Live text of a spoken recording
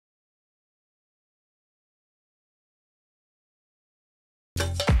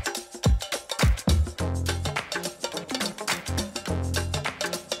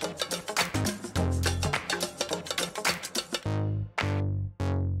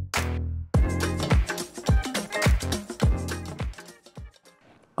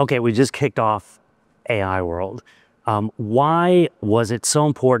Okay, we just kicked off AI World. Why was it so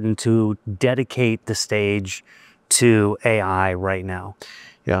important to dedicate the stage to AI right now?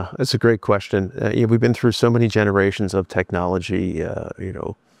 Yeah, that's a great question. We've been through so many generations of technology,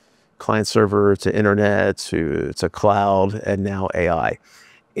 client server to internet to cloud and now AI.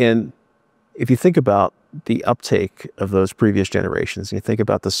 And if you think about the uptake of those previous generations, and you think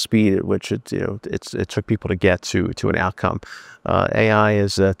about the speed at which it took people to get to an outcome, AI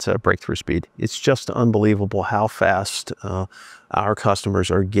is at breakthrough speed. It's just unbelievable how fast our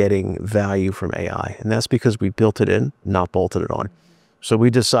customers are getting value from AI, and that's because we built it in, not bolted it on. So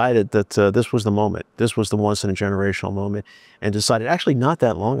we decided that this was the moment. This was the once in a generational moment, and decided actually not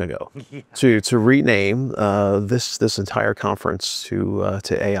that long ago to rename this entire conference to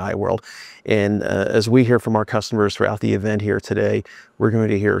AI World. And as we hear from our customers throughout the event here today, we're going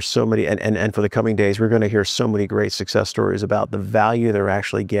to hear so many, and for the coming days, we're going to hear so many great success stories about the value they're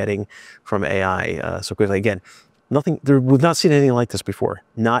actually getting from AI. So quickly, again, we've not seen anything like this before.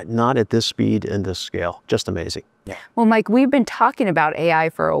 Not at this speed and this scale. Just amazing. Yeah. Well, Mike, we've been talking about AI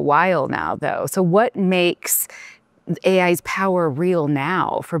for a while now, though. So what makes AI's power real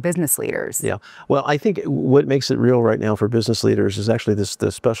now for business leaders? Yeah. Well, I think what makes it real right now for business leaders is actually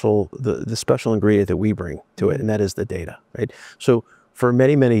the special ingredient that we bring to it, and that is the data, right? So for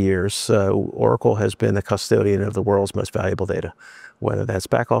many, many years, Oracle has been the custodian of the world's most valuable data, whether that's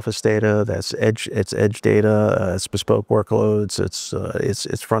back office data, that's edge data, it's bespoke workloads,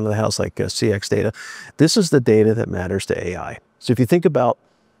 it's front of the house like CX data. This is the data that matters to AI. So if you think about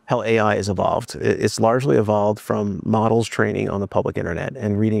how AI has evolved, it's largely evolved from models training on the public internet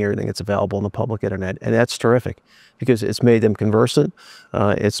and reading everything that's available on the public internet. And that's terrific because it's made them conversant,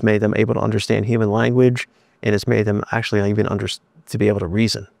 it's made them able to understand human language, and it's made them actually even to be able to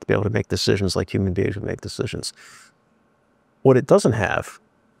reason, to be able to make decisions like human beings would make decisions. What it doesn't have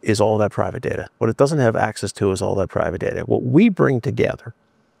is all that private data. What it doesn't have access to is all that private data. What we bring together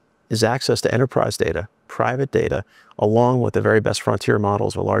is access to enterprise data, private data, along with the very best frontier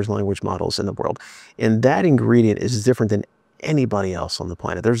models or large language models in the world. And that ingredient is different than anybody else on the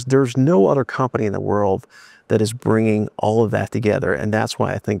planet. There's no other company in the world that is bringing all of that together. And that's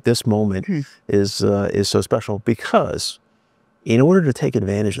why I think this moment is so special, because in order to take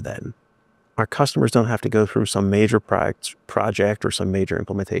advantage of that, our customers don't have to go through some major project or some major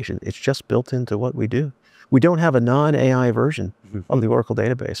implementation. It's just built into what we do. We don't have a non-AI version of the Oracle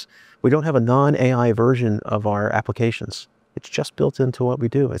database. We don't have a non-AI version of our applications. It's just built into what we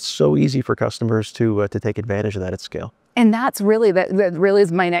do. It's so easy for customers to take advantage of that at scale. And that really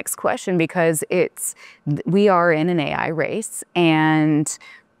is my next question, because we are in an AI race, and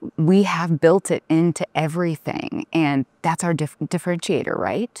we have built it into everything, and that's our differentiator,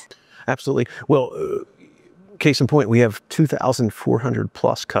 right? Absolutely. Well, case in point, we have 2,400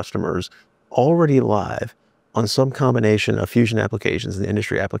 plus customers already live on some combination of Fusion applications and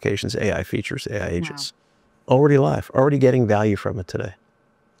industry applications, AI features, AI agents. Wow. Already live, already getting value from it today.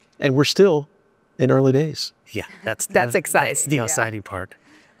 And we're still in early days. Yeah, that's exciting. That's the exciting part.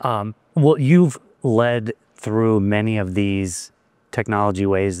 Well, you've led through many of these technology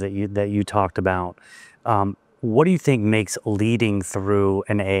ways that you talked about. What do you think makes leading through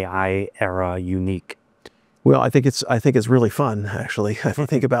an AI era unique? Well, I think it's really fun, actually. I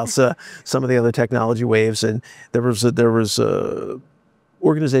think about some of the other technology waves, and there was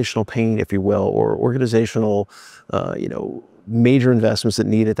organizational pain, if you will, or organizational major investments that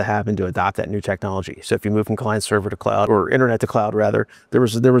needed to happen to adopt that new technology. So if you move from client server to cloud, or internet to cloud rather, there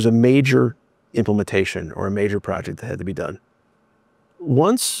was a major implementation or a major project that had to be done.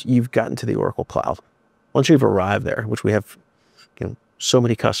 Once you've gotten to the Oracle Cloud, once you've arrived there, which we have, so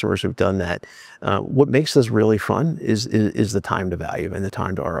many customers who've done that, what makes this really fun is the time to value and the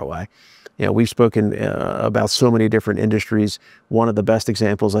time to ROI. We've spoken about so many different industries. One of the best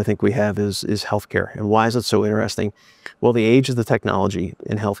examples I think we have is healthcare. And why is it so interesting? Well, the age of the technology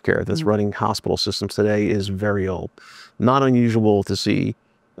in healthcare that's running hospital systems today is very old. Not unusual to see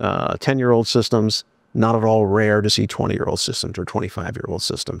 10-year-old systems, not at all rare to see 20-year-old systems or 25-year-old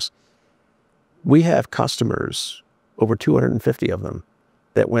systems. We have customers, over 250 of them,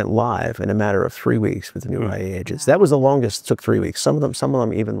 that went live in a matter of 3 weeks with the new AI agents. That was the longest. It took 3 weeks. Some of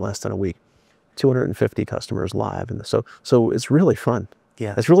them even less than a week. 250 customers live, and so it's really fun.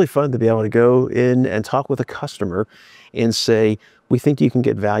 Yeah, it's really fun to be able to go in and talk with a customer and say, "We think you can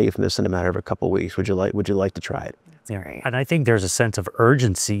get value from this in a matter of a couple of weeks. Would you like to try it?" Yeah, and I think there's a sense of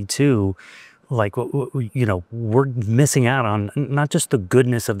urgency too. Like, we're missing out on not just the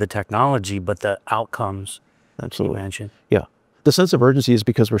goodness of the technology, but the outcomes. Absolutely. You mentioned. Yeah. The sense of urgency is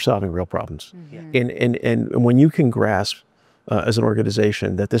because we're solving real problems. And when you can grasp as an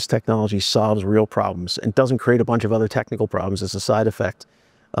organization, that this technology solves real problems and doesn't create a bunch of other technical problems as a side effect,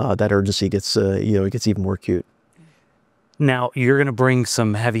 that urgency gets, it gets even more acute. Now, you're going to bring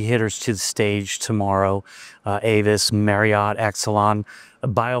some heavy hitters to the stage tomorrow. Avis, Marriott, Exelon,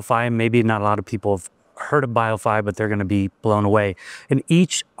 Biofy. Maybe not a lot of people have heard of Biofy, but they're going to be blown away. And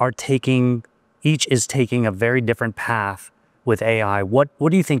each is taking a very different path with AI. What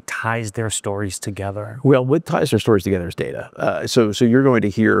do you think ties their stories together? Well, what ties their stories together is data. So you're going to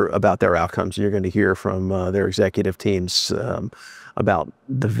hear about their outcomes. You're going to hear from their executive teams about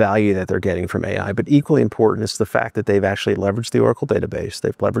the value that they're getting from AI. But equally important is the fact that they've actually leveraged the Oracle database.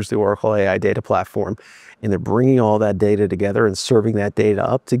 They've leveraged the Oracle AI data platform, and they're bringing all that data together and serving that data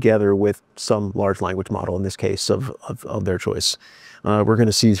up together with some large language model, in this case of their choice. We're going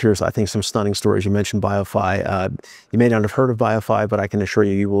to see here, I think, some stunning stories. You mentioned Biofy. You may not have heard of Biofy, but I can assure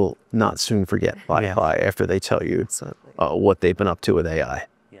you, you will not soon forget Biofy after they tell you what they've been up to with AI.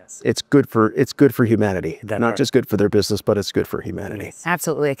 Yes, it's good for humanity. Not just good for their business, but it's good for humanity. Yes.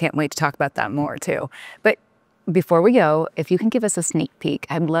 Absolutely. I can't wait to talk about that more too. But before we go, if you can give us a sneak peek,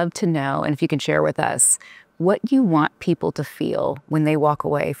 I'd love to know, and if you can share with us, what you want people to feel when they walk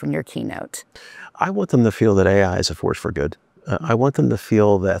away from your keynote. I want them to feel that AI is a force for good. I want them to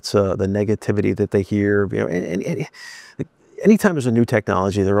feel that the negativity that they hear, anytime there's a new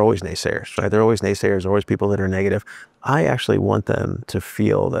technology, there are always naysayers, right? There are always naysayers, there are always people that are negative. I actually want them to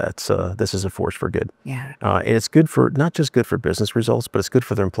feel that this is a force for good. Yeah. And it's good for, not just good for business results, but it's good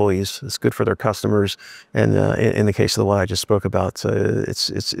for their employees. It's good for their customers. And in the case of the one I just spoke about,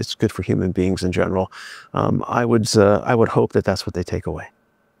 it's good for human beings in general. I would hope that that's what they take away.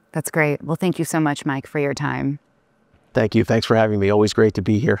 That's great. Well, thank you so much, Mike, for your time. Thank you. Thanks for having me. Always great to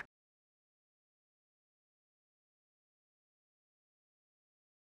be here.